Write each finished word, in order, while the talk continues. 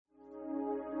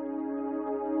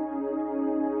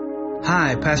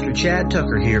Hi, Pastor Chad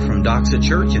Tucker here from Doxa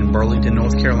Church in Burlington,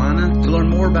 North Carolina. To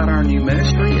learn more about our new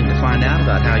ministry and to find out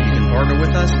about how you can partner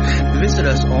with us, visit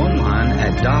us online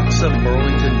at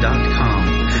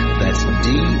doxaburlington.com. That's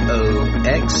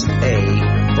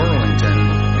DOXA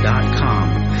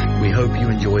Burlington.com. We hope you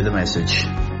enjoy the message.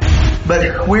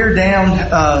 But we're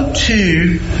down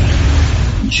to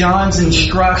John's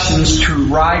instructions to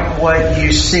write what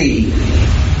you see.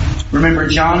 Remember,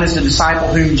 John is the disciple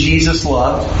whom Jesus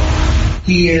loved.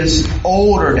 He is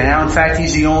older now. In fact,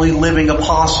 he's the only living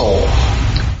apostle.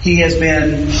 He has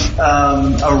been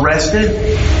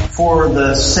arrested for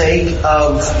the sake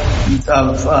of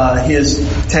his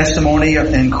testimony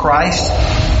in Christ.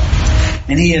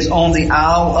 And he is on the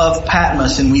Isle of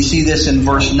Patmos, and we see this in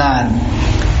verse 9.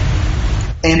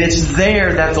 And it's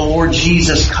there that the Lord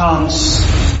Jesus comes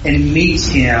and meets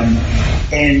him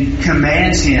and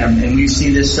commands him, and we see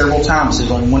this several times.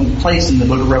 There's only one place in the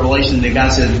book of Revelation that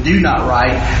God says, do not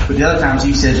write, but the other times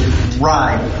he says,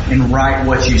 write, and write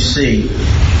what you see.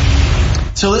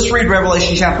 So let's read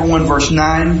Revelation chapter 1, verse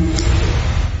 9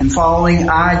 and following.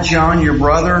 I, John, your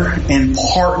brother and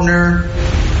partner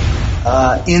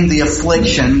in the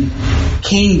affliction,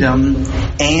 kingdom,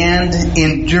 and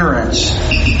endurance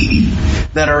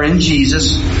that are in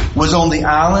Jesus, was on the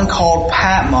island called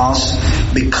Patmos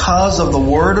because of the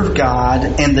word of God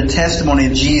and the testimony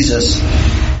of Jesus.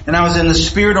 And I was in the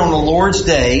Spirit on the Lord's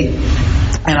day,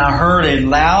 and I heard a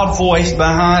loud voice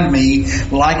behind me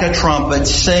like a trumpet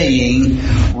saying,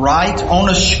 write on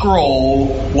a scroll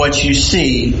what you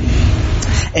see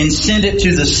and send it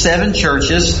to the 7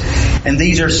 churches. And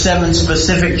these are 7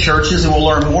 specific churches, and we'll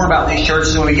learn more about these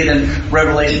churches when we get in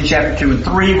Revelation chapter 2 and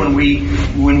 3 when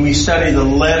we study the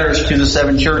letters to the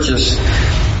 7 churches.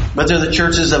 But they're the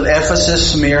churches of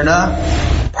Ephesus, Smyrna,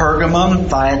 Pergamum,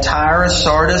 Thyatira,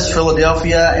 Sardis,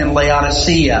 Philadelphia, and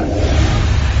Laodicea.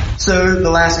 So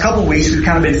the last couple of weeks we've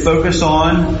kind of been focused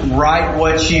on write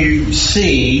what you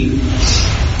see.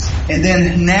 And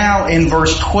then now in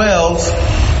verse 12,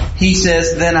 he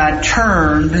says, then I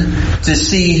turned to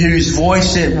see whose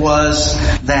voice it was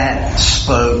that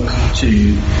spoke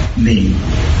to me.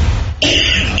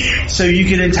 So you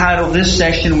could entitle this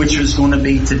section, which was going to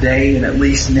be today and at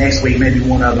least next week, maybe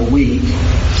one other week,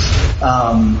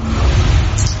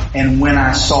 and when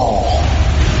I saw.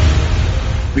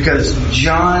 Because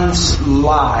John's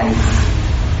life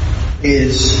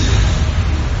is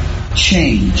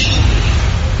changed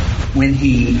when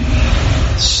he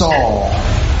saw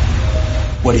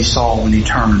what he saw when he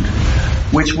turned,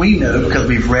 which we know because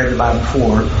we've read the Bible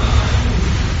before.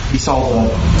 He saw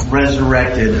the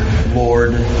resurrected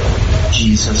Lord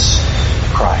Jesus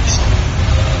Christ.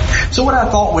 So what I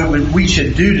thought we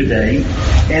should do today,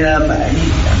 and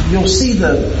you'll see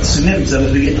the significance of it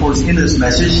as we get towards the end of this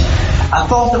message, I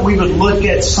thought that we would look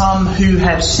at some who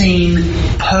have seen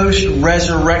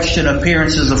post-resurrection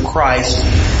appearances of Christ.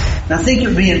 And I think it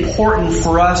would be important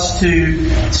for us to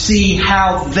see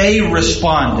how they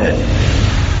responded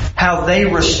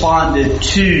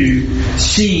to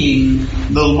seeing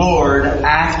the Lord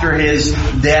after his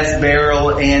death,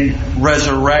 burial, and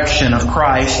resurrection of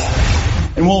Christ.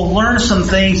 And we'll learn some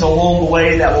things along the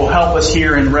way that will help us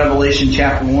here in Revelation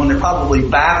chapter 1. They probably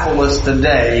baffle us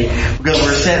today because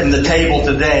we're setting the table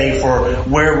today for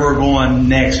where we're going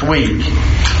next week.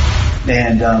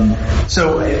 And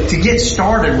so to get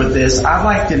started with this, I'd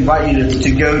like to invite you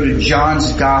to go to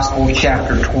John's Gospel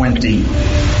chapter 20.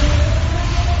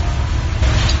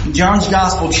 John's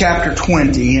Gospel chapter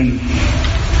 20, and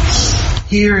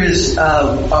here is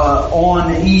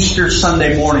on Easter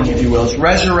Sunday morning, if you will. It's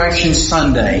Resurrection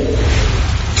Sunday.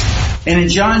 And in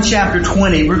John chapter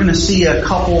 20, we're going to see a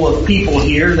couple of people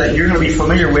here that you're going to be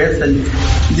familiar with, and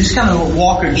just kind of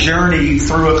walk a journey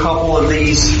through a couple of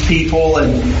these people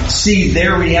and see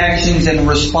their reactions and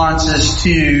responses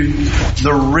to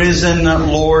the risen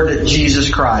Lord Jesus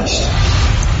Christ.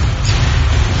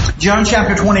 John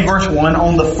chapter 20 verse 1,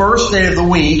 on the first day of the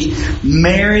week,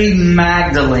 Mary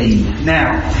Magdalene.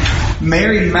 Now,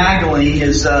 Mary Magdalene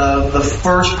is the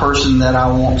first person that I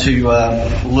want to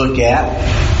look at.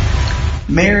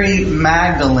 Mary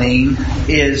Magdalene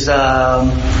is not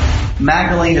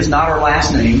her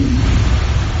last name.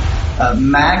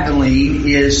 Magdalene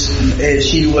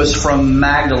she was from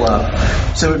Magdala.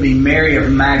 So it would be Mary of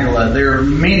Magdala. There are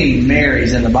many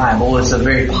Marys in the Bible. It's a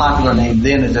very popular name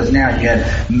then as it is now. You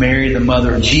had Mary, the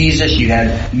mother of Jesus. You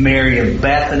had Mary of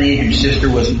Bethany, whose sister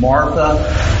was Martha.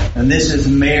 And this is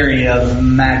Mary of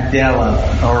Magdala,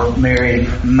 or Mary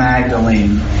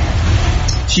Magdalene.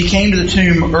 She came to the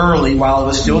tomb early while it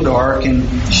was still dark, and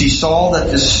she saw that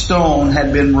the stone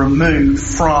had been removed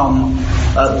from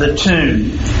the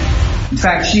tomb. In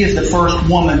fact, she is the first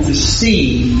woman to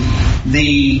see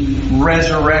the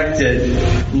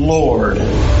resurrected Lord.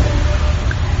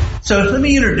 So let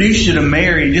me introduce you to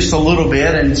Mary just a little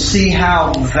bit and see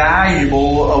how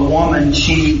valuable a woman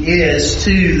she is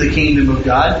to the kingdom of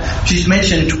God. She's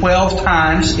mentioned 12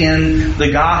 times in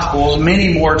the Gospels,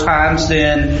 many more times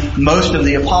than most of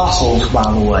the apostles,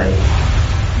 by the way.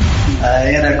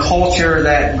 In a culture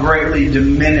that greatly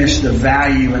diminished the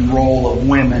value and role of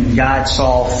women, God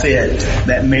saw fit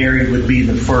that Mary would be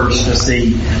the first to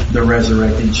see the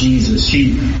resurrected Jesus.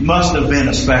 She must have been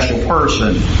a special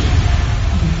person.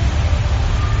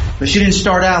 But she didn't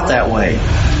start out that way.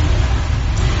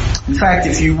 In fact,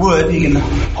 if you would, you can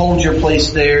hold your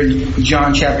place there in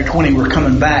John chapter 20. We're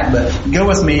coming back, but go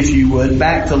with me if you would,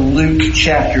 back to Luke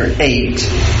chapter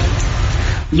 8.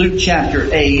 Luke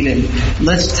chapter 8, and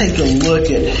let's take a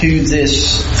look at who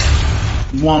this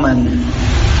woman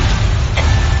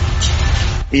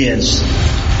is.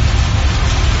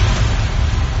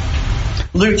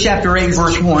 Luke chapter 8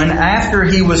 verse 1, after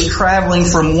he was traveling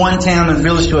from one town and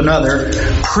village to another,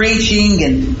 preaching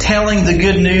and telling the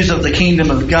good news of the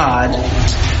kingdom of God,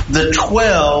 the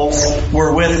 12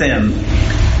 were with him.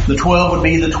 The 12 would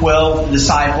be the 12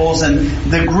 disciples, and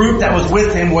the group that was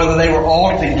with him, whether they were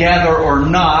all together or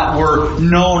not, were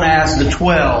known as the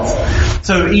 12.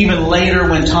 So even later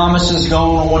when Thomas is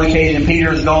gone on one occasion,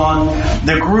 Peter's gone,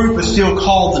 the group is still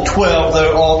called the 12,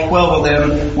 though all 12 of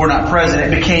them were not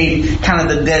present. It became kind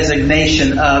of the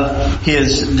designation of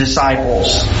his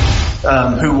disciples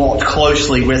who walked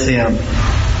closely with him.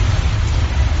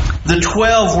 The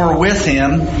 12 were with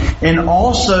him, and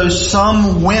also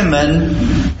some women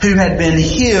who had been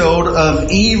healed of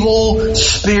evil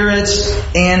spirits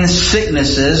and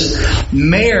sicknesses.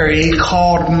 Mary,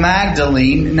 called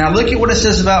Magdalene. Now look at what it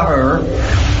says about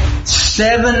her.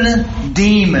 7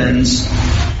 demons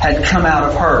had come out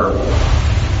of her.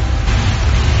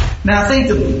 Now I think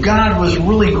that God was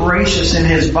really gracious in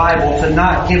His Bible to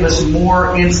not give us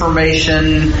more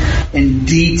information in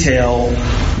detail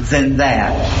than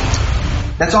that.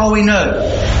 That's all we know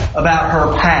about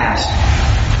her past.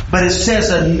 But it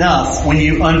says enough when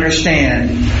you understand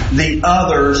the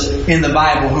others in the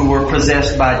Bible who were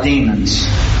possessed by demons.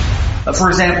 For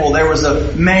example, there was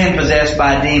a man possessed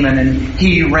by a demon and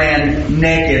he ran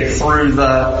naked through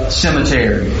the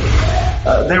cemetery.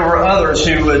 There were others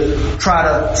who would try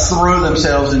to throw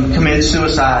themselves and commit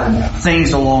suicide and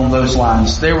things along those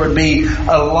lines. There would be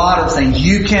a lot of things.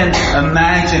 You can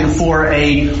imagine for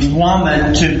a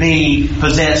woman to be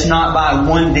possessed not by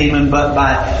one demon but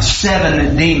by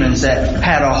 7 demons that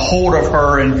had a hold of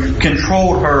her and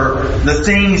controlled her, the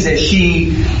things that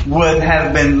she would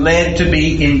have been led to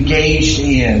be engaged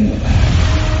in,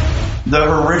 the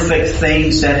horrific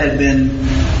things that had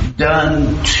been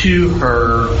done to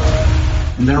her,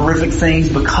 and the horrific things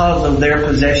because of their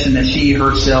possession that she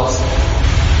herself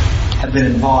had been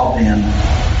involved in.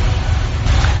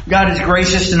 God is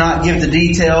gracious to not give the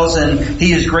details, and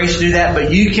He is gracious to do that,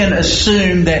 but you can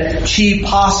assume that she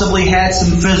possibly had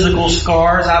some physical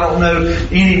scars. I don't know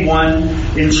anyone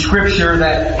in Scripture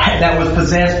that was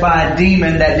possessed by a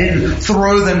demon that didn't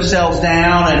throw themselves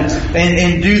down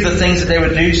and do the things that they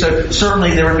would do. So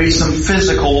certainly there would be some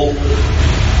physical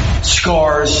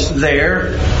scars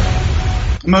there.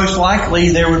 Most likely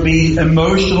there would be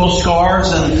emotional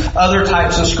scars and other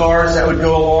types of scars that would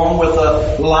go along with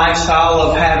a lifestyle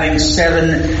of having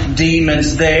 7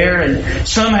 demons there. And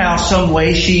somehow, some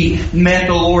way, she met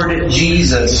the Lord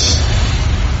Jesus.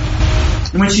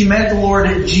 And when she met the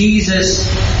Lord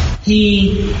Jesus,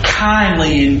 He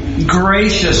kindly and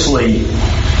graciously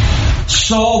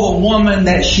saw the woman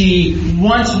that she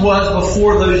once was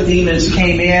before those demons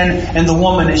came in and the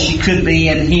woman that she could be,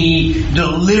 and He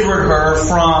delivered her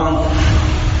from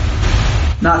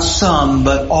not some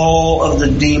but all of the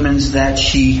demons that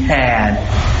she had.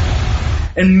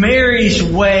 And Mary's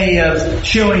way of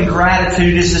showing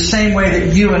gratitude is the same way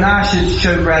that you and I should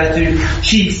show gratitude.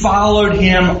 She followed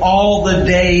Him all the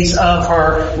days of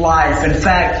her life. In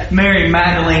fact, Mary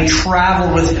Magdalene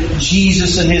traveled with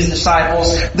Jesus and His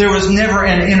disciples. There was never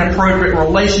an inappropriate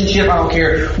relationship. I don't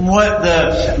care what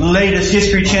the latest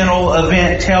History Channel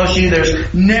event tells you.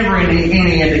 There's never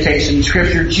any indication in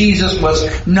Scripture. Jesus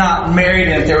was not married,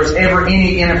 and if there was ever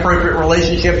any inappropriate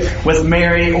relationship with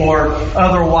Mary or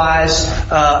otherwise,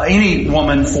 any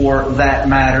woman for that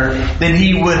matter, then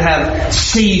He would have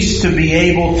ceased to be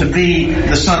able to be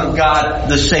the Son of God,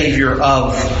 the Savior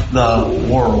of the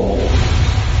world.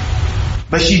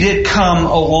 But she did come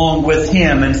along with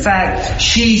Him. In fact,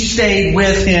 she stayed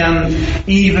with Him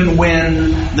even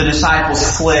when the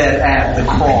disciples fled at the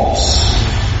cross.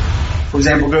 For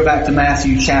example, go back to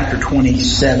Matthew chapter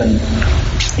 27,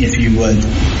 if you would.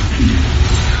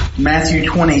 Matthew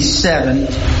 27.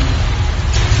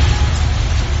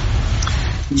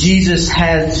 Jesus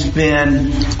has been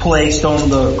placed on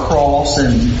the cross,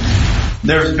 and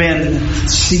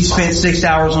he spent 6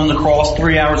 hours on the cross,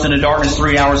 3 hours in the darkness,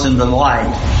 3 hours in the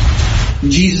light.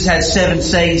 Jesus had 7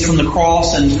 sayings from the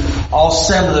cross, and all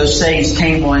 7 of those sayings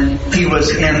came when he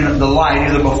was in the light,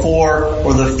 either before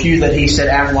or the few that he said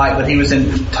after light, but he was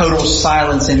in total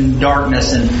silence and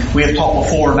darkness, and we have talked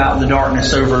before about the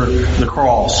darkness over the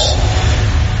cross.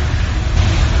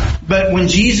 But when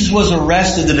Jesus was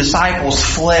arrested, the disciples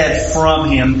fled from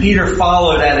him. Peter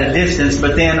followed at a distance,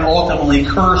 but then ultimately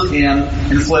cursed him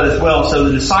and fled as well. So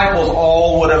the disciples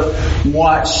all would have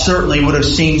watched, certainly would have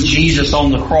seen Jesus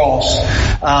on the cross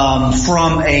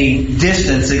from a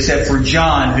distance, except for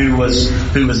John, who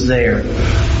was there.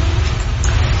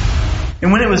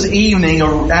 And when it was evening,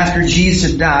 or after Jesus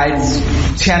had died,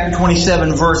 chapter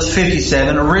 27, verse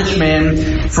 57, a rich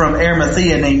man from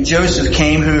Arimathea named Joseph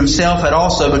came, who himself had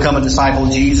also become a disciple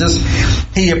of Jesus.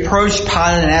 He approached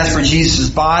Pilate and asked for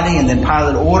Jesus' body, and then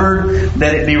Pilate ordered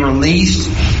that it be released.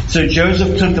 So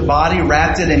Joseph took the body,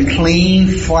 wrapped it in clean,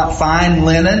 fine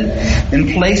linen,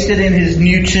 and placed it in his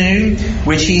new tomb,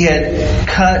 which he had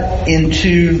cut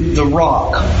into the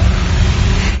rock.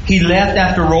 He left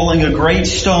after rolling a great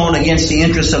stone against the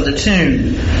entrance of the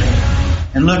tomb.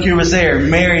 And look who was there.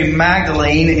 Mary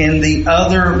Magdalene and the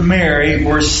other Mary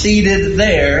were seated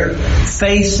there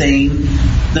facing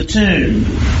the tomb.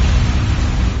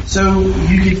 So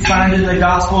you can find in the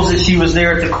Gospels that she was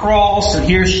there at the cross, and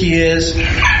here she is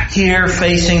here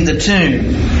facing the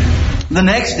tomb. The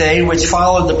next day, which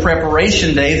followed the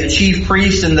preparation day, the chief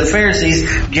priests and the Pharisees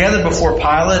gathered before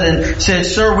Pilate and said,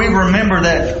 "Sir, we remember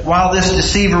that while this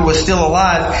deceiver was still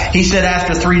alive, he said,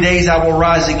 'After 3 days I will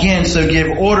rise again.' So give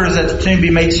orders that the tomb be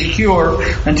made secure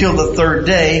until the 3rd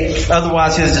day.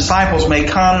 Otherwise his disciples may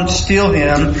come to steal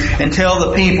him and tell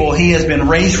the people he has been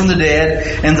raised from the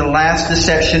dead, and the last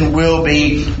deception will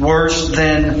be worse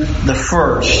than the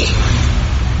first."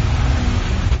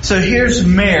 So here's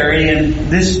Mary, and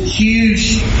this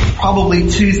huge, probably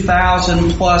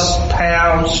 2,000 plus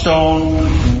pound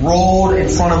stone rolled in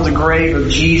front of the grave of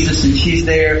Jesus, and she's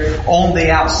there on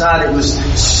the outside. It was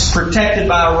protected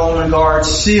by a Roman guard,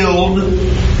 sealed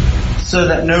so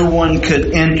that no one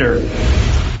could enter.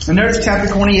 And notice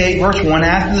chapter 28, verse 1,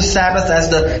 after the Sabbath, as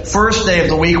the first day of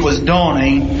the week was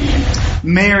dawning,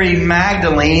 Mary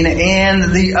Magdalene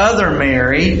and the other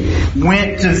Mary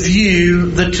went to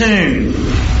view the tomb.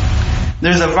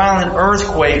 There's a violent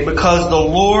earthquake because the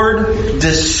Lord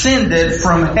descended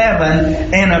from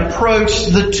heaven and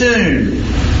approached the tomb.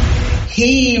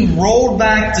 He rolled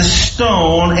back the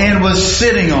stone and was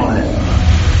sitting on it.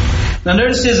 Now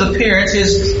notice his appearance.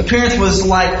 His appearance was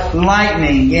like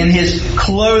lightning, and his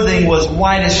clothing was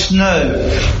white as snow.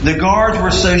 The guards were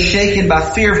so shaken by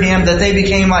fear of him that they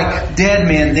became like dead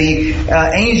men. The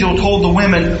angel told the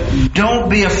women, "Don't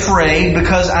be afraid,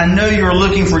 because I know you're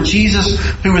looking for Jesus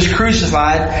who was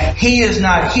crucified. He is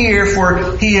not here,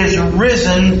 for he is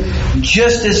risen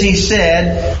just as he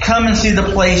said. Come and see the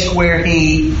place where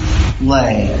he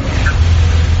lay."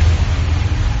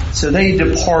 So they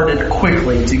departed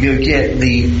quickly to go get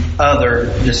the other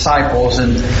disciples,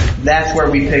 and that's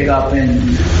where we pick up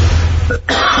in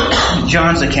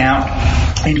John's account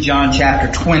in John chapter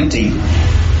 20.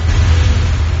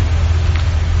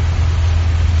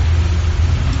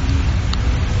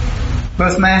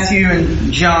 Both Matthew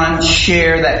and John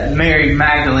share that Mary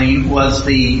Magdalene was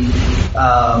the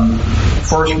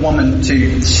first woman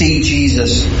to see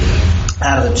Jesus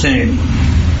out of the tomb.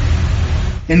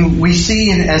 And we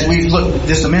see, as we've looked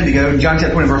just a minute ago, in John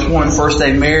chapter 20, verse 1, first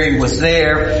day Mary was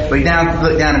there. But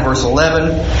look down in verse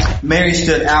 11. Mary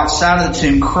stood outside of the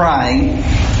tomb crying.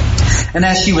 And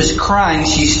as she was crying,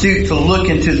 she stooped to look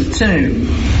into the tomb.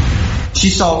 She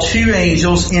saw 2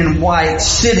 angels in white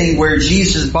sitting where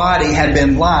Jesus' body had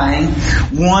been lying,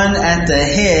 one at the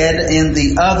head and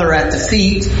the other at the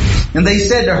feet. And they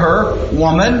said to her,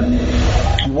 "Woman,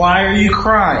 why are you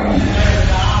crying?"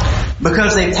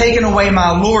 "Because they've taken away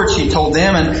my Lord," she told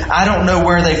them, "and I don't know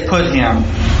where they've put him."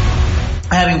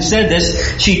 Having said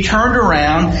this, she turned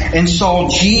around and saw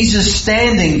Jesus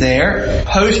standing there,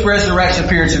 post-resurrection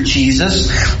appearance of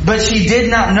Jesus, but she did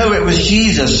not know it was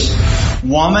Jesus.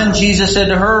 "Woman," Jesus said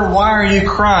to her, "why are you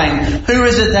crying? Who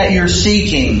is it that you're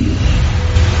seeking?"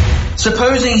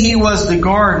 Supposing he was the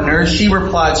gardener, she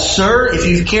replied, "Sir, if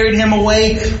you've carried him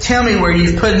away, tell me where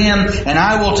you've put him, and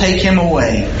I will take him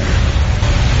away."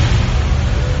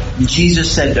 And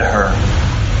Jesus said to her,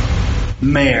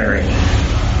 "Mary."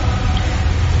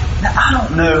 Now, I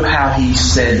don't know how he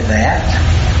said that.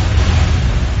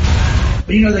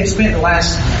 But they spent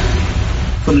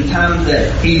from the time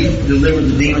that he delivered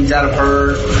the demons out of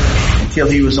her until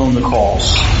he was on the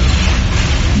cross,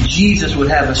 Jesus would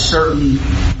have a certain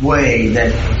way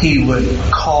that he would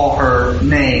call her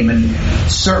name, and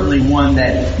certainly one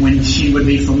that when she would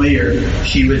be familiar,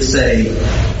 she would say,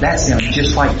 that sounds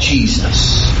just like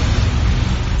Jesus.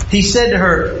 He said to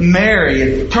her,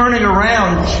 Mary, turning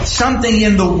around, something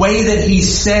in the way that he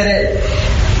said it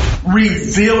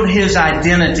revealed his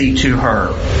identity to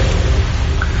her.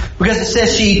 Because it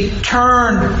says she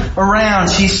turned around,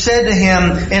 she said to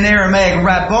him in Aramaic,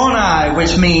 Rabboni,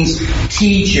 which means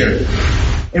teacher.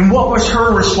 And what was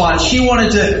her response? She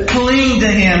wanted to cling to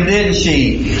him, didn't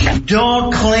she?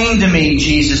 Don't cling to me,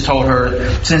 Jesus told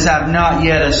her, since I've not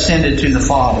yet ascended to the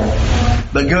Father.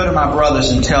 But go to my brothers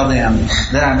and tell them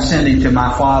that I'm ascending to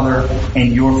my Father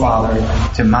and your Father,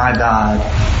 to my God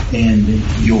and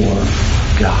your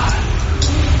God.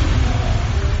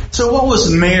 So what was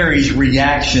Mary's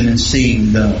reaction in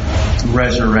seeing the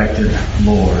resurrected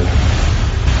Lord?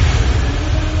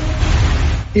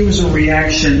 It was a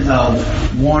reaction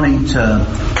of wanting to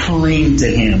cling to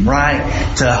him, right?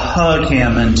 To hug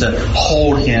him and to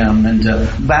hold him and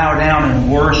to bow down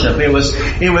and worship. It was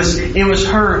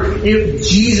her.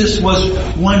 Jesus was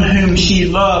one whom she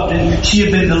loved, and she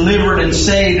had been delivered and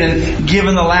saved and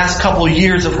given the last couple of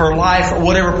years of her life, or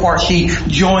whatever part she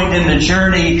joined in the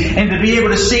journey, and to be able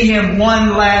to see him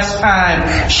one last time,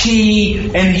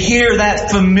 and hear that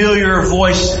familiar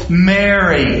voice,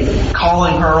 Mary,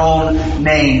 calling her own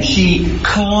name. She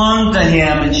clung to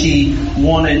him and she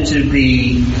wanted to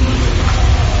be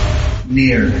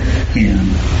near him.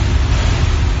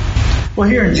 Well,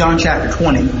 here in John chapter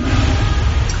 20,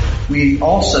 we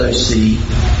also see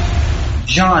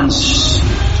John's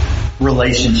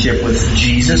relationship with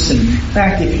Jesus. And in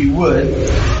fact, if you would,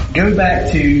 go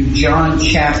back to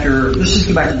let's just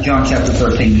go back to John chapter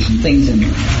 13. There's some things in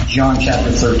John chapter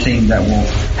 13 that will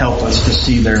help us to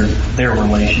see their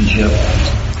relationship.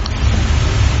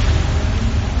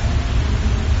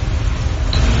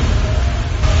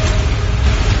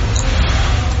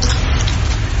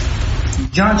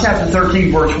 John chapter 13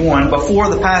 verse 1, before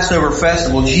the Passover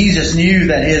festival, Jesus knew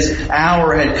that his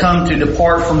hour had come to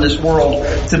depart from this world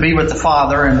to be with the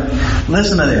Father. And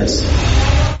listen to this.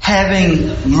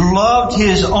 Having loved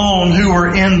his own who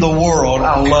were in the world,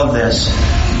 I love this.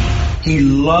 He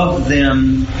loved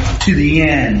them to the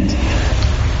end.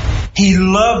 He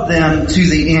loved them to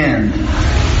the end.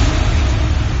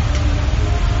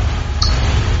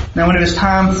 Now when it was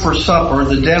time for supper,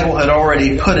 the devil had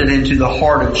already put it into the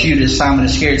heart of Judas, Simon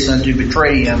Iscariot's son, to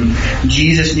betray him.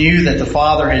 Jesus knew that the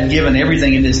Father had given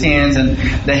everything in his hands and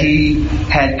that he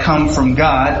had come from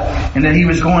God and that he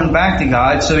was going back to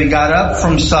God. So he got up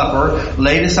from supper,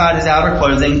 laid aside his outer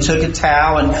clothing, took a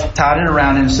towel and tied it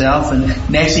around himself,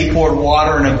 and next he poured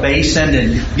water in a basin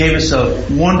and gave us a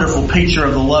wonderful picture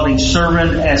of the loving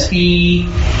servant as he,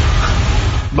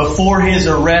 before his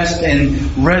arrest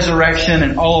and resurrection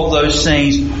and all of those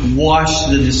things, washed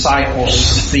the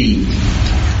disciples' feet.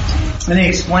 Then he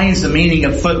explains the meaning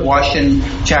of foot wash in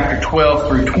chapter 12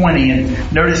 through 20.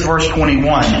 And notice verse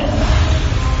 21.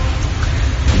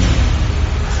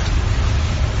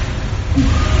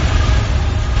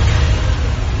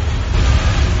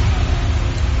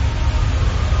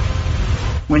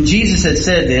 When Jesus had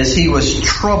said this, he was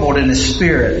troubled in his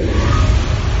spirit.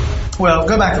 Well,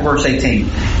 go back to verse 18.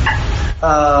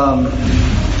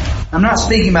 I'm not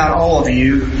speaking about all of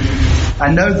you.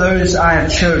 I know those I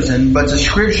have chosen, but the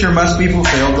scripture must be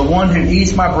fulfilled. The one who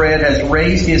eats my bread has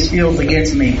raised his heels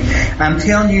against me. I'm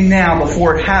telling you now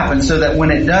before it happens, so that when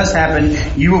it does happen,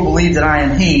 you will believe that I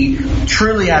am he.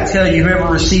 Truly I tell you,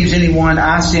 whoever receives anyone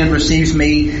I send receives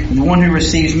me, and the one who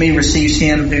receives me receives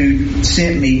him who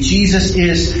sent me. Jesus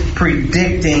is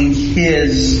predicting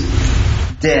his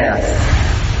death.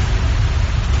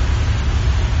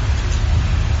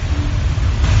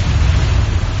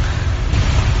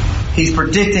 He's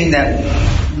predicting that.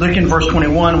 Look in verse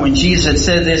 21. When Jesus had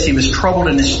said this, he was troubled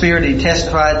in his spirit. He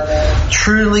testified,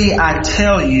 truly I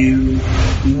tell you,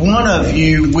 one of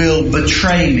you will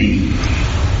betray me.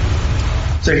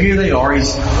 So here they are.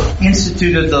 He's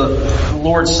instituted the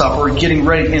Lord's Supper, getting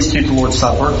ready to institute the Lord's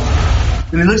Supper.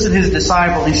 And he looks at his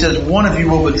disciples. He says, one of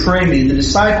you will betray me. The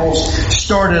disciples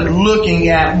started looking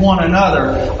at one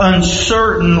another,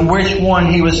 uncertain which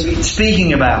one he was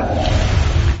speaking about.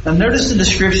 Now notice the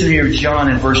description here of John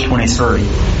in verse 23.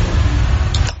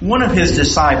 One of his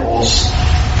disciples,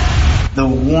 the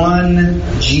one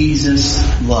Jesus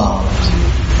loved.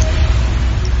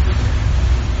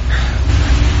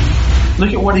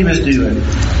 Look at what he was doing.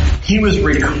 He was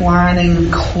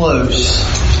reclining close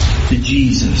to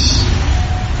Jesus.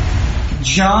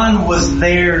 John was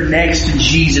there next to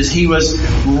Jesus. He was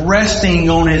resting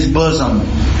on his bosom.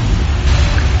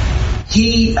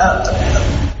 He,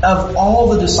 of all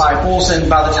the disciples, and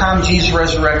by the time Jesus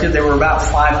resurrected, there were about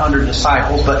 500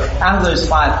 disciples, but out of those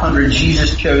 500,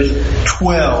 Jesus chose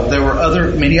 12. There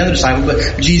were many other disciples,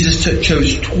 but Jesus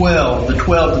chose 12, the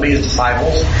 12 to be his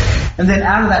disciples. And then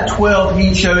out of that 12,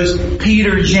 he chose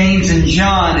Peter, James, and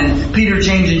John. And Peter,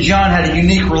 James, and John had a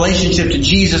unique relationship to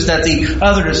Jesus that the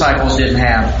other disciples didn't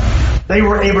have. They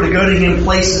were able to go to him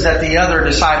places that the other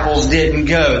disciples didn't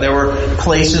go. There were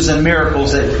places and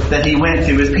miracles that he went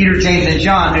to. It was Peter, James, and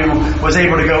John who was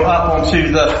able to go up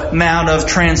onto the Mount of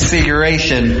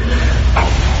Transfiguration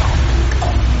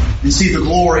and see the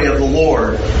glory of the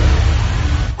Lord.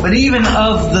 But even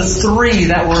of the three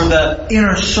that were the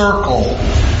inner circle,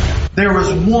 there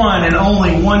was one and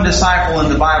only one disciple in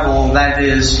the Bible that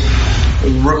is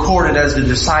recorded as the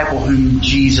disciple whom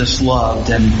Jesus loved,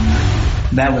 and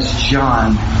that was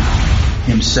John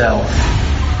himself.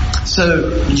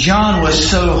 So John was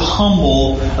so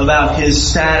humble about his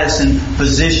status and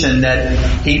position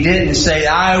that he didn't say,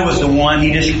 I was the one.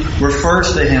 He just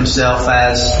refers to himself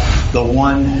as the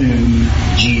one whom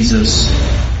Jesus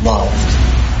loved.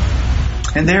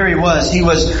 And there he was. He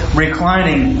was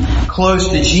reclining close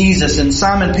to Jesus, and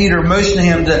Simon Peter motioned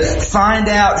him to find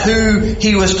out who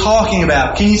he was talking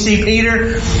about. Can you see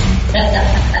Peter?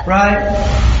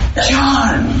 Right?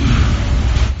 John,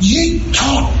 you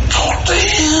talk to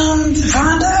him to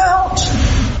find out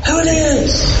who it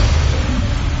is.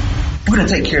 We're going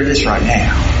to take care of this right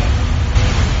now.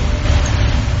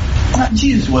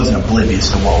 Jesus wasn't oblivious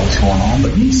to what was going on,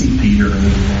 but you see Peter over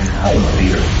there. I love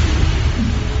Peter.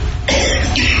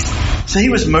 So he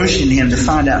was motioning him to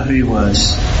find out who he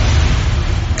was.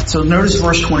 So notice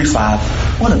verse 25.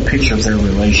 What a picture of their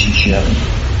relationship.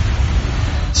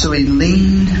 So he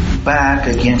leaned back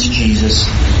against Jesus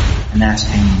and asked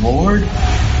him, Lord,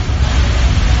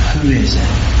 who is it?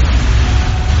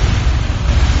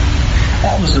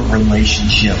 That was the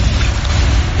relationship.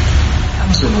 That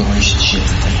was the relationship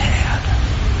that they had.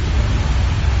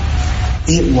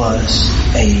 It was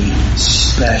a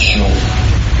special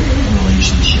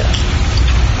relationship.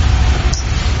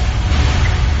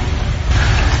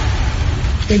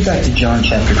 Go back to John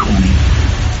chapter 20.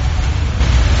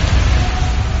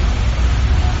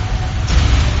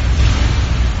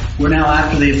 We're now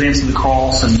after the events of the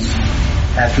cross and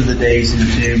after the days in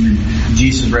the tomb, and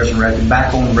Jesus resurrected,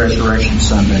 back on Resurrection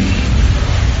Sunday.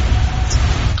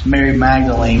 Mary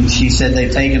Magdalene, she said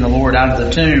they've taken the Lord out of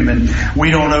the tomb and we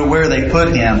don't know where they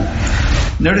put him.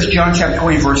 Notice John chapter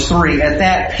 20 verse 3. At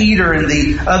that, Peter and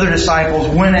the other disciples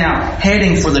went out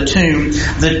heading for the tomb.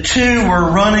 The two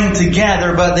were running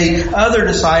together, but the other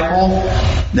disciple,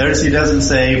 notice he doesn't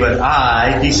say,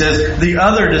 he says, the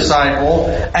other disciple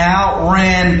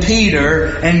outran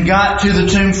Peter and got to the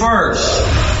tomb first.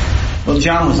 Well,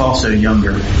 John was also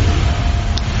younger.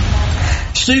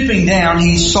 Stooping down,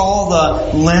 he saw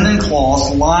the linen cloths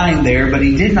lying there, but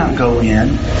he did not go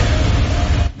in.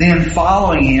 Then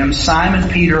following him, Simon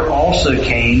Peter also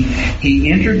came.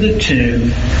 He entered the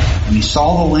tomb, and he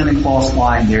saw the linen cloths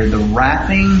lying there. The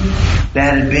wrapping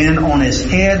that had been on his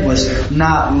head was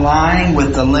not lying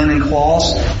with the linen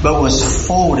cloths, but was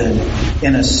folded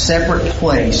in a separate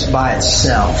place by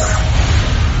itself.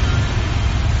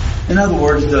 In other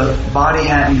words, the body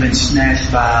hadn't been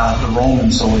snatched by the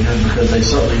Roman soldiers, because they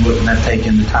certainly wouldn't have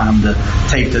taken the time to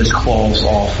take those cloths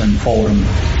off and fold them.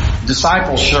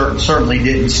 Disciples certainly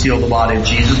didn't steal the body of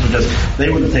Jesus, because they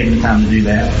wouldn't have taken the time to do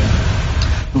that.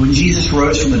 But when Jesus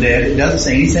rose from the dead, it doesn't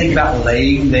say anything about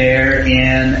laying there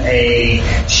in a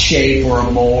shape or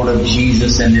a mold of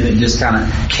Jesus and then it just kind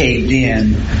of caved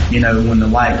in, when the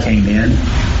light came in.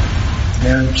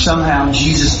 And somehow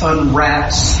Jesus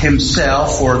unwraps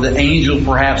himself, or the angel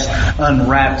perhaps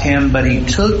unwrapped him, but he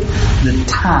took the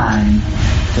time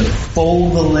to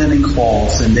fold the linen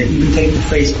cloths and to even take the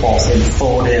face cloth and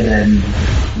fold it and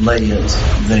lay it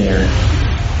there.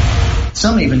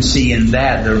 Some even see in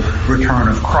that the return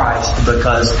of Christ,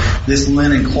 because this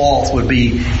linen cloth would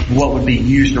be what would be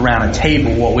used around a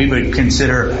table, what we would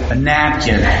consider a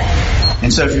napkin.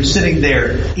 And so if you're sitting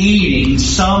there eating,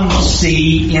 some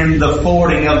see in the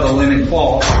folding of the linen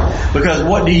cloth. Because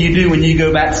what do you do when you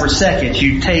go back for seconds?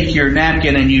 You take your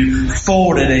napkin and you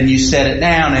fold it and you set it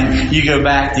down and you go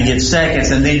back to get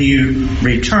seconds and then you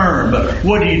return. But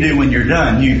what do you do when you're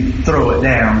done? You throw it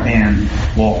down and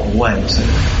walk away. So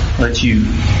let you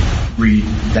read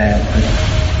that.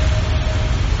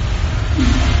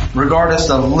 Regardless,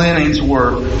 the linens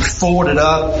were folded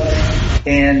up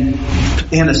and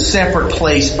in a separate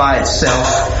place by itself.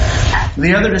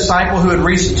 The other disciple who had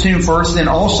reached the tomb first then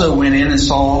also went in and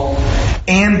saw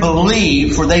and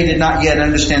believed, for they did not yet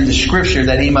understand the scripture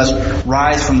that he must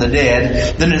rise from the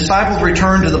dead. The disciples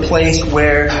returned to the place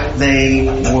where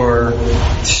they were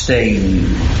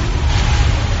staying.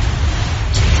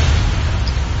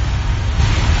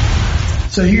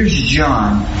 So here's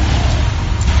John,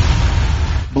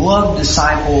 beloved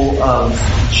disciple of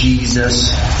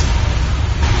Jesus.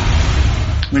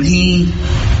 When he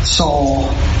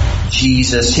saw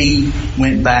Jesus, he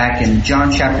went back in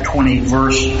John chapter 20,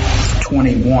 verse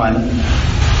 21.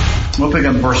 We'll pick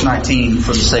up verse 19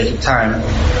 for the sake of time.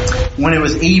 When it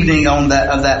was evening on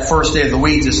that first day of the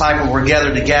week, disciples were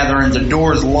gathered together and the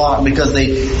doors locked because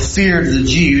they feared the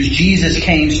Jews. Jesus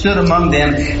came, stood among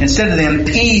them, and said to them,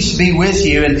 "Peace be with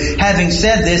you." And having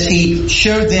said this, he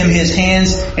showed them his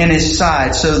hands and his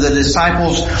side. So the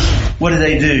disciples, what did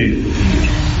they do?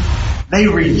 They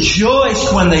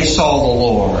rejoiced when they saw the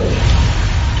Lord.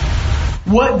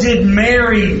 What did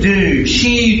Mary do?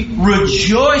 She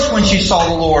rejoiced when she saw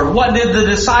the Lord. What did the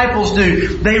disciples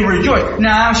do? They rejoiced.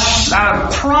 Now, I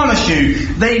promise you,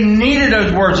 they needed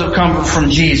those words of comfort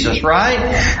from Jesus, right?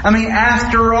 I mean,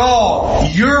 after all,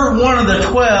 you're one of the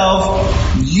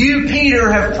 12. You, Peter,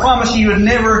 have promised you would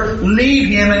never leave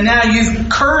him, and now you've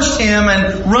cursed him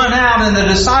and run out, and the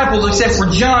disciples, except for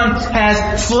John,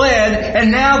 has fled,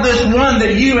 and now this one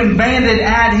that you abandoned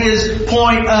at his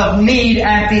point of need,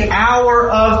 at the hour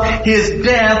of his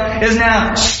death, is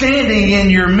now standing in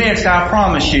your midst. I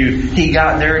promise you, he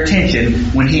got their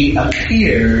attention when he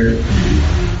appeared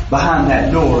behind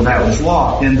that door that was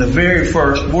locked. And the very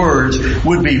first words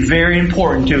would be very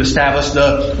important to establish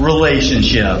the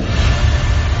relationship.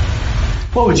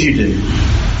 What would you do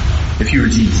if you were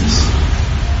Jesus?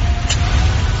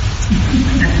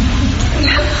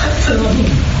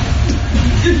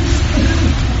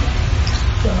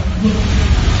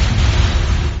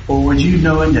 Or would you,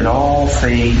 knowing that all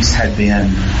things had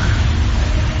been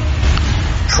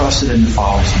trusted in the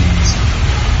Father's hands,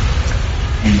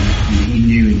 and he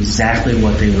knew exactly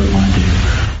what they were going to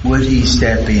do, would he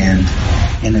step in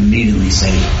and immediately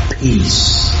say,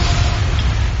 "Peace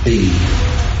be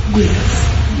with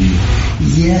you"?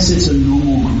 Yes, it's a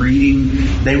normal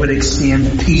greeting. They would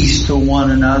extend peace to one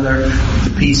another.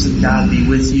 The peace of God be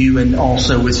with you, and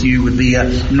also with you would be a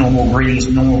normal greeting. It's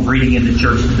a normal greeting in the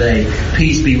church today.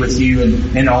 Peace be with you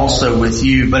and also with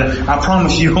you. But I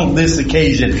promise you on this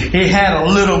occasion, it had a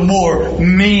little more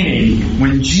meaning.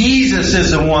 When Jesus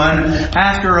is the one,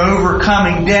 after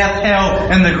overcoming death, hell,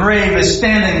 and the grave, is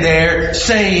standing there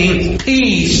saying,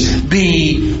 "Peace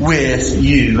be with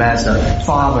you. As the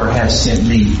Father has sent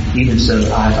me, even so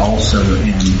I also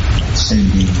am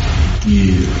sending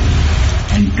you."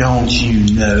 And don't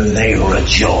you know they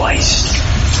rejoiced?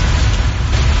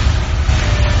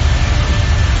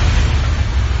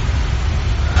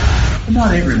 But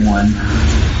not everyone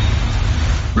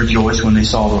rejoiced when they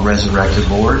saw the resurrected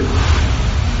Lord.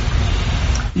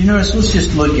 You notice, let's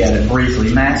just look at it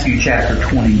briefly. Matthew chapter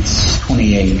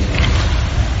 28.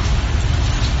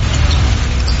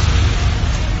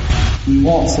 We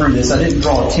walked through this. I didn't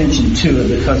draw attention to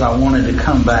it because I wanted to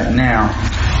come back now.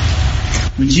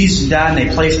 When Jesus died and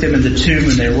they placed him in the tomb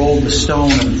and they rolled the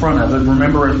stone in front of it,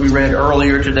 remember as we read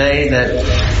earlier today that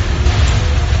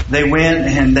they went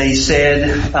and they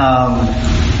said,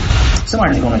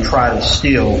 somebody's going to try to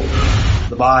steal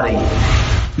the body.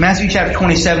 Matthew chapter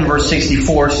 27 verse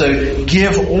 64, so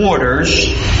give orders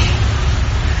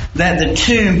that the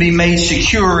tomb be made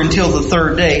secure until the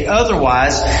third day.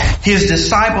 Otherwise, his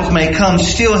disciples may come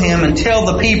steal him and tell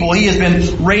the people he has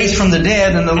been raised from the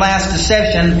dead, and the last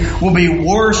deception will be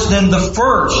worse than the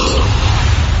first.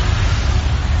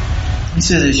 He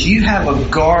says, you have a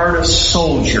guard of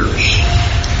soldiers.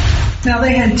 Now,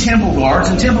 they had temple guards,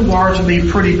 and temple guards would be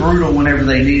pretty brutal whenever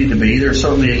they needed to be. There are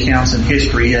certainly accounts in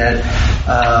history that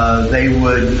they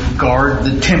would guard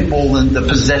the temple and the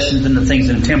possessions and the things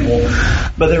in the temple.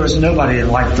 But there was nobody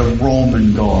like the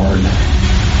Roman guard.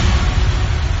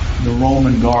 The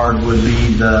Roman guard would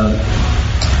be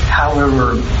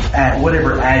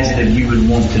whatever adjective you would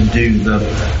want to do,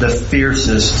 the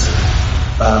fiercest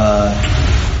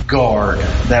guard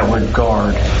that would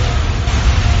guard.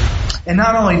 And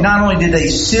not only did they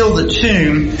seal the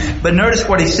tomb, but notice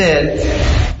what he said.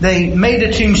 They made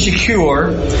the tomb secure.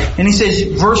 And he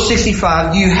says, verse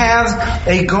 65, you have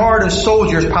a guard of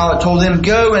soldiers, Pilate told them,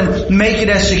 go and make it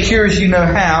as secure as you know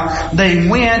how. They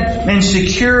went and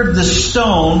secured the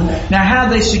stone. Now, how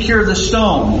did they secure the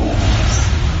stone?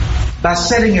 By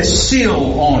setting a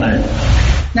seal on it.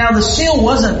 Now the seal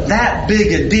wasn't that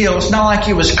big a deal. It's not like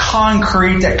it was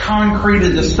concrete that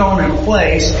concreted the stone in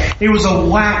place. It was a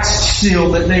wax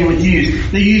seal that they would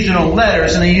use. They used it on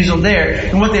letters and they used them there.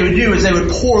 And what they would do is they would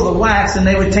pour the wax and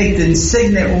they would take the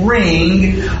signet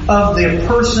ring of the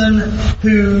person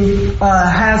who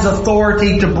has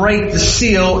authority to break the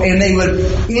seal, and they would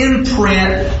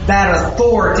imprint that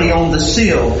authority on the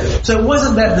seal. So it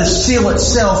wasn't that the seal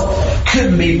itself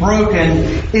couldn't be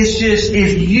broken. It's just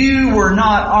if you were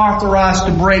not authorized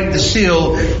to break the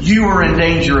seal, you were in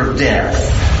danger of death.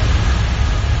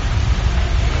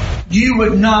 You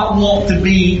would not want to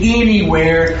be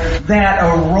anywhere that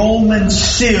a Roman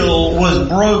seal was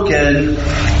broken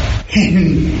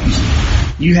and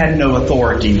you had no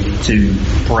authority to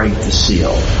break the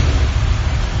seal.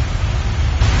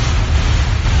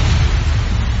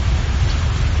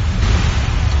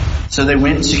 So they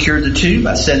went and secured the tomb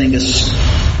by setting a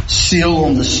seal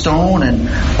on the stone and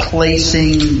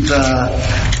placing the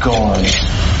guards.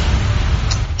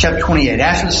 Chapter 28.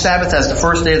 After the Sabbath, as the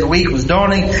first day of the week was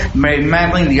dawning, Mary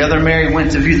Magdalene, the other Mary,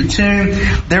 went to view the tomb.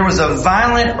 There was a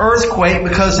violent earthquake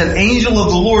because an angel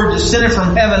of the Lord descended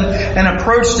from heaven and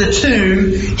approached the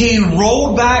tomb. He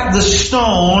rolled back the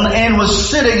stone and was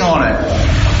sitting on it.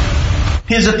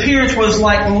 His appearance was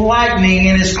like lightning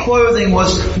and his clothing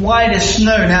was white as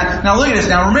snow. Now look at this.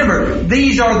 Now remember,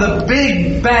 these are the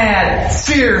big, bad,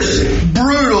 fierce,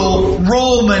 brutal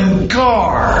Roman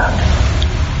guard.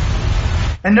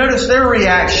 And notice their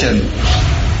reaction.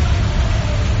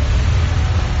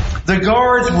 The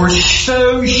guards were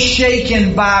so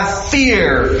shaken by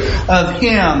fear of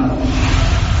him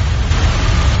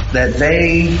that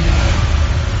they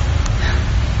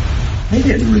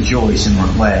didn't rejoice and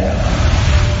were glad.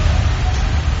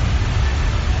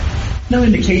 No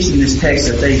indication in this text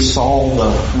that they saw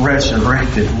the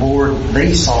resurrected Lord.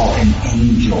 They saw an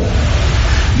angel.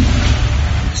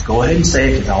 Just go ahead and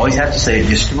say it, because I always have to say it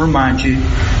just to remind you.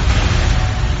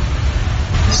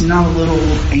 It's not a little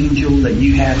angel that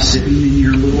you have sitting in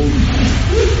your little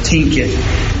tinket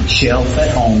shelf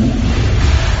at home.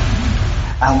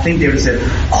 I don't think they would have said,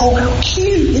 "Oh, how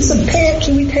cute, it's a pet,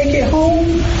 can we take it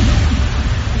home?"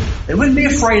 They wouldn't be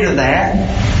afraid of that.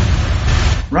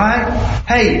 Right?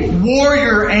 Hey,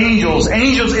 warrior angels.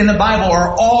 Angels in the Bible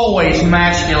are always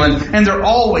masculine and they're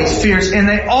always fierce and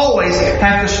they always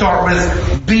have to start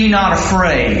with, be not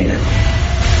afraid.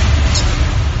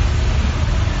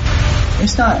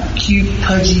 It's not cute,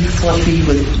 pudgy, fluffy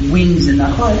with wings in the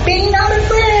heart. Be not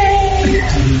afraid.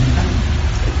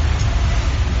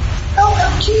 Oh,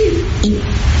 how cute.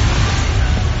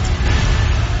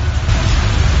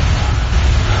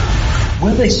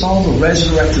 When they saw the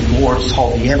resurrected Lord, saw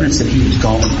the evidence that he was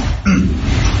gone,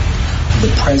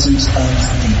 the presence of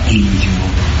the angel,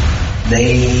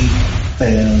 they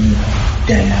fell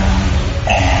down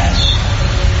as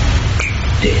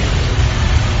dead.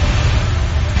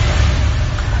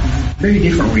 Very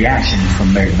different reaction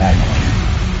from Mary Magdalene.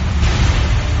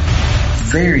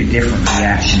 Very different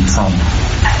reaction from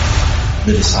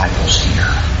the disciples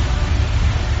here.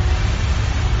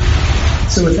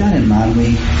 So with that in mind,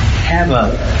 we have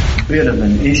a bit of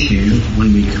an issue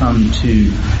when we come to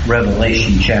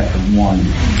Revelation chapter 1.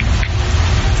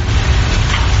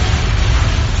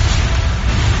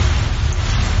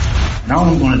 And all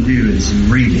I'm going to do is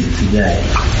read it today.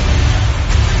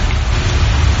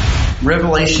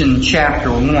 Revelation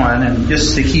chapter 1, and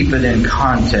just to keep it in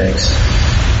context,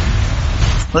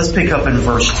 let's pick up in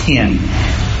verse 10.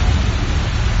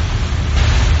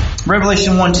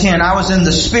 Revelation 1:10, I was in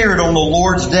the Spirit on the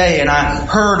Lord's day, and I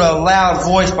heard a loud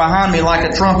voice behind me like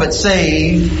a trumpet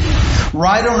saying,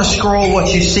 write on a scroll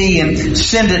what you see and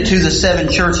send it to the 7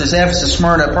 churches, Ephesus,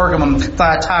 Smyrna, Pergamum,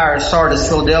 Thyatira, Sardis,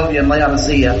 Philadelphia, and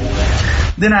Laodicea.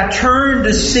 Then I turned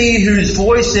to see whose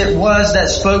voice it was that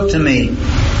spoke to me.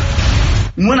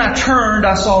 When I turned,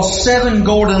 I saw 7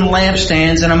 golden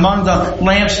lampstands, and among the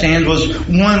lampstands was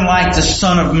one like the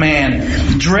Son of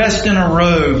Man, dressed in a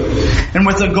robe, and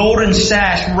with a golden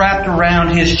sash wrapped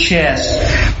around his chest.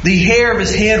 The hair of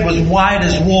his head was white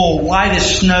as wool, white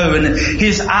as snow, and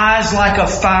his eyes like a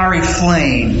fiery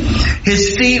flame.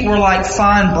 His feet were like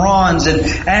fine bronze, and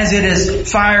as it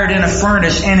is fired in a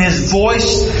furnace, and his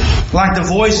voice like the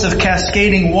voice of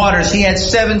cascading waters. He had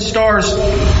 7 stars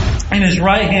in his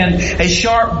right hand. A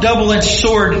sharp double-edged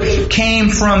sword came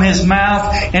from his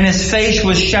mouth, and his face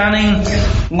was shining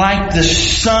like the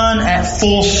sun at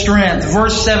full strength.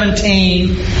 Verse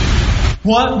 17.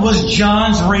 What was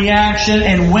John's reaction?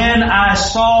 And when I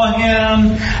saw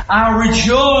him, I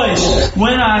rejoiced.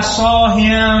 When I saw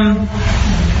him,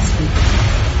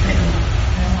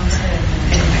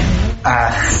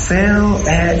 I fell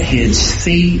at his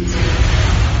feet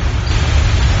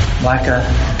like a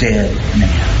dead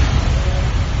man.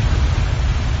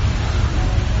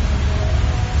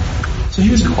 So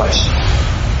here's the question.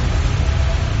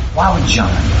 Why would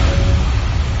John,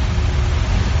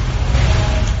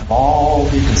 of all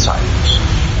the disciples,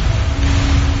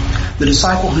 the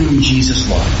disciple whom Jesus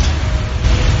loved,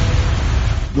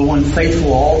 the one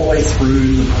faithful all the way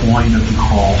through the point of the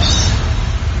cross,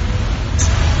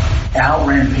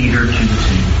 outran Peter to the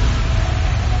tomb,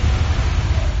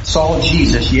 saw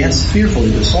Jesus, yes,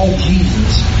 fearfully, but saw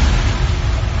Jesus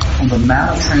on the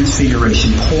Mount of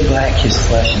Transfiguration pull back his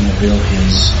flesh and reveal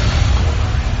his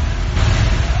glory.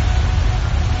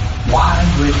 Why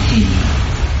would he,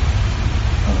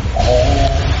 of all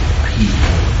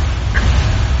people,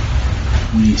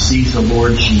 when he sees the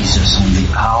Lord Jesus on the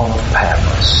Isle of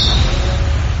Patmos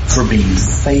for being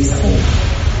faithful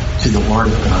to the Word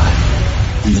of God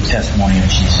and the testimony of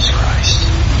Jesus Christ,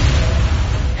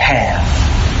 have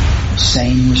the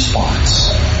same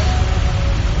response?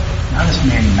 Not as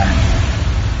Mary Magdalene,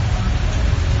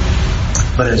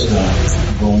 but as the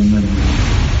Roman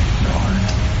guard.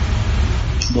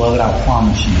 Beloved, I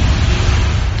promise you,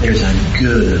 there's a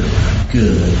good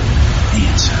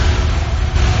answer.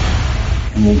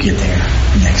 And we'll get there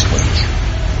next week.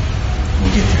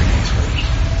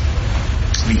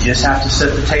 We just have to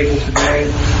set the table today.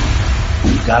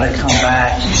 We've got to come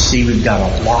back. You see, we've got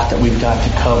a lot that we've got to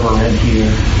cover in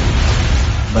here.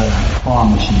 But I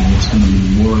promise you, it's going to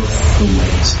be worth the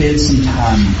wait. Spend some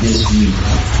time this week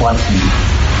reflecting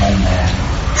on that,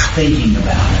 thinking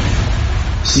about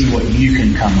it. See what you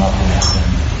can come up with,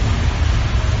 and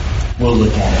we'll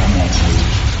look at it next week.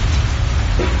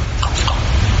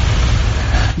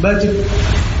 But the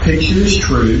picture is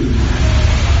true.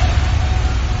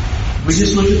 We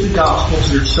just look at the Gospels.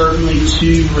 There are certainly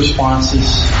two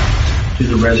responses to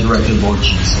the resurrected Lord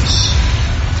Jesus.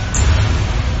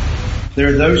 There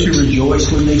are those who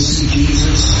rejoice when they see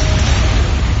Jesus,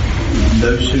 and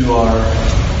those who are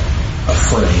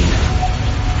afraid.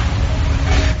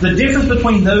 The difference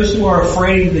between those who are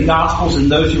afraid of the Gospels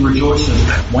and those who rejoice is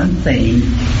one thing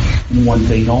and one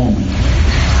thing only.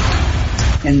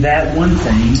 And that one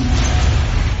thing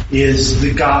is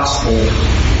the Gospel.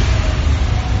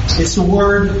 It's the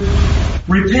word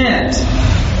repent.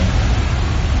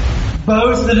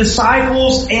 Both the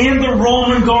disciples and the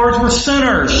Roman guards were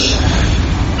sinners.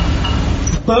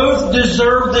 Both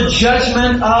deserved the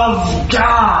judgment of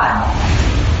God.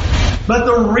 But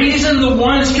the reason the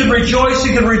ones who could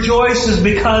rejoice is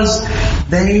because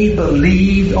they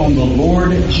believed on the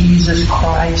Lord Jesus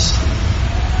Christ.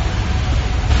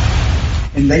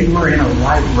 And they were in a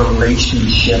right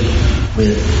relationship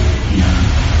with Him.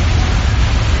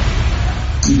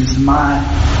 It is my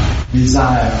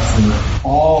desire for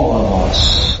all of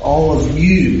us, all of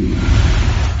you,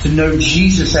 to know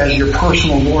Jesus as your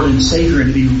personal Lord and Savior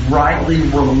and be rightly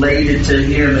related to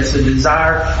Him. It's a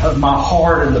desire of my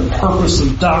heart, and the purpose of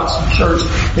Doxa Church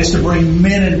is to bring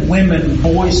men and women,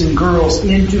 boys and girls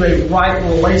into a right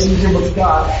relationship with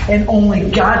God. And only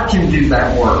God can do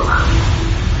that work.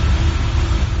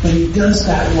 But He does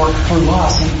that work through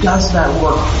us. He does that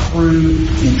work through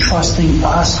entrusting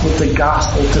us with the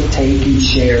gospel to take and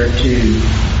share to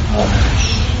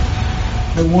others.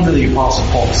 No wonder the Apostle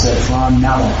Paul said, "For I am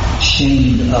not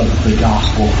ashamed of the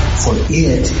gospel, for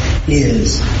it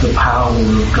is the power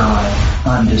of God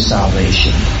unto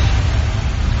salvation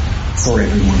for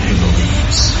everyone who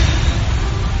believes."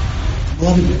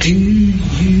 Beloved, do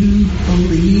you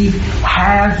believe?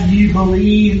 Have you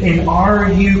believed? And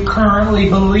are you currently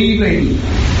believing?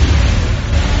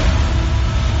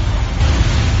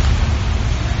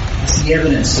 It's the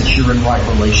evidence that you're in right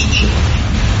relationship with Him.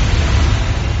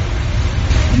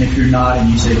 And if you're not, and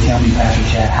you say, "Tell me, Pastor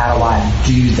Chad, how do I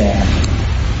do that?"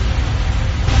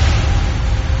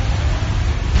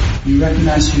 You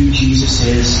recognize who Jesus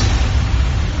is,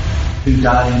 who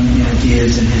died and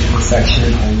is in His perfection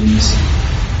and holiness.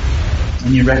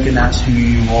 And you recognize who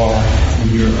you are in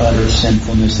your utter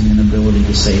sinfulness and inability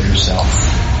to save yourself.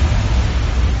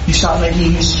 You stop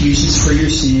making excuses for your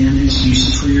sin,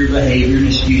 excuses for your behavior, and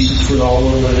excuses for all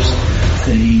of those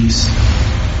things.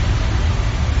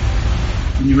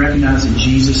 And you recognize that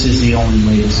Jesus is the only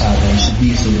way to salvation.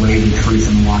 He's the way, the truth,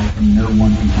 and the life, and no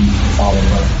one can come to the Father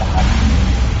but by Him.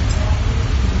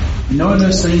 And knowing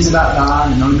those things about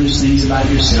God and knowing those things about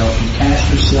yourself, you cast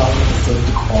yourself at the foot of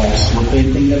the cross,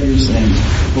 repenting of your sins,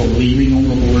 believing on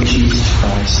the Lord Jesus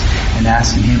Christ, and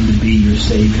asking Him to be your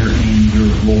Savior and your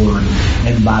Lord,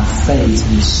 and by faith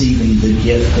receiving the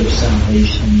gift of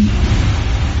salvation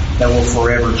that will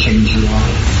forever change your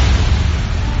life.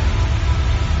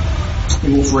 It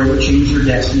will forever change your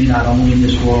destiny, not only in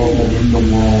this world, but in the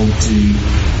world to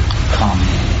come.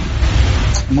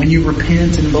 And when you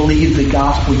repent and believe the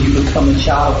gospel, you become a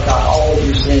child of God. All of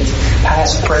your sins,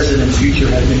 past, present, and future,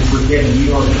 have been forgiven.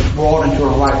 You are brought into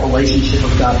a right relationship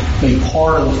with God, made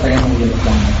part of the family of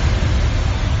God.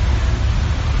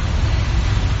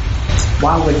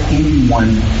 Why would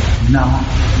anyone not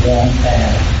want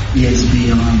that is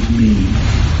beyond me.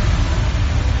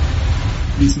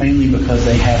 It's mainly because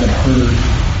they haven't heard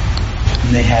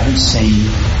and they haven't seen.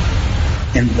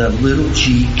 And the little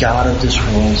g God of this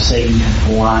world, Satan,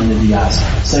 has blinded the eyes.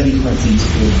 2 Corinthians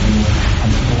 4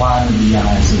 has blinded the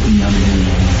eyes of the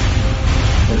unbelievers,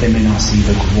 that they may not see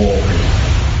the glory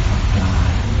of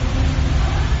God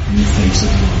in the face of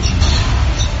the Lord Jesus Christ.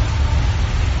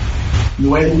 And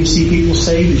the way that we see people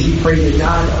saved is you pray that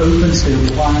God opens their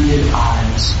blinded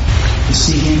eyes to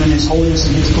see Him in His holiness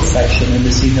and His perfection, and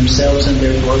to see themselves in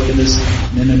their brokenness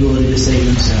and inability to save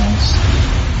themselves.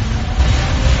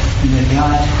 And that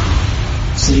God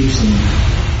saves them,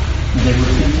 and they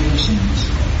repent of their sins,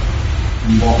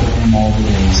 and walk with Him all the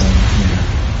days of their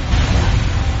life.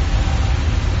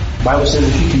 The Bible says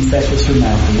if you confess with your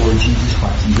mouth the Lord Jesus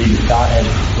Christ and believe that God has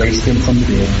raised Him from the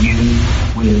dead, you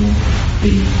will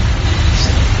be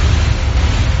saved.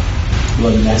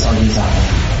 Beloved, that's our desire.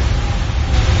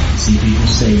 To see people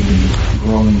saved and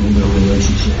growing in their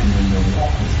relationship and in their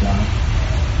walk with God.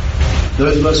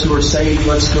 Those of us who are saved,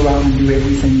 let's go out and do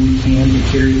everything we can to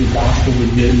carry the gospel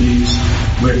with good news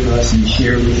with us and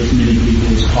share with as many people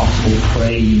as possible,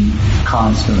 praying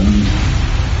constantly.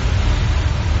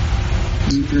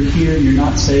 And if you're here and you're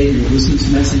not saved, you're listening to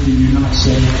this message and you're not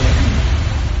saved,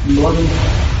 beloved,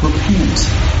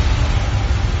 repent.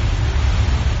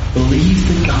 Believe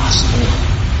the gospel.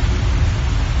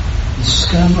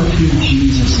 Discover who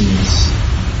Jesus is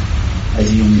as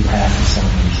the only path to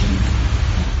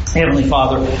salvation. Heavenly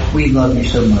Father, we love you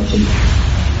so much and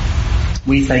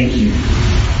we thank you.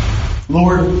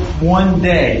 Lord, one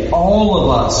day all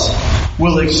of us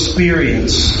will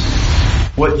experience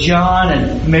what John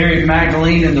and Mary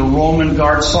Magdalene and the Roman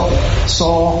guard saw.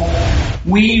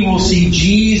 We will see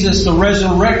Jesus, the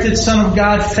resurrected Son of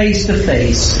God, face to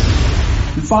face.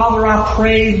 And Father, I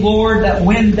pray, Lord, that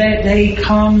when that day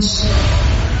comes,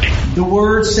 the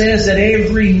Word says that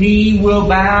every knee will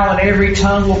bow and every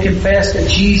tongue will confess that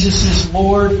Jesus is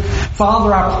Lord.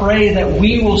 Father, I pray that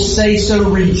we will say so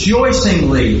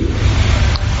rejoicingly.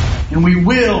 And we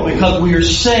will, because we are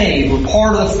saved. We're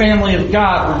part of the family of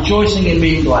God, rejoicing and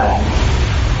being glad.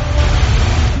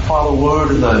 And Father, woe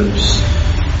to those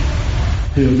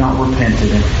who have not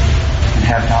repented and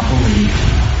have not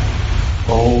believed.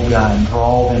 Oh God,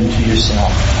 draw them to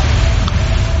yourself.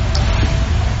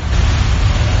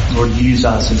 Lord, use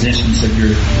us as instruments of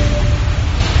your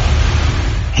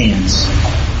hands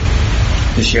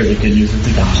to share the good news of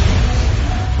the gospel.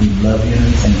 We love you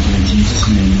and thank you in Jesus'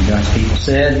 name. God's people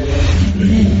said,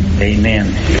 Amen.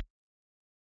 Amen.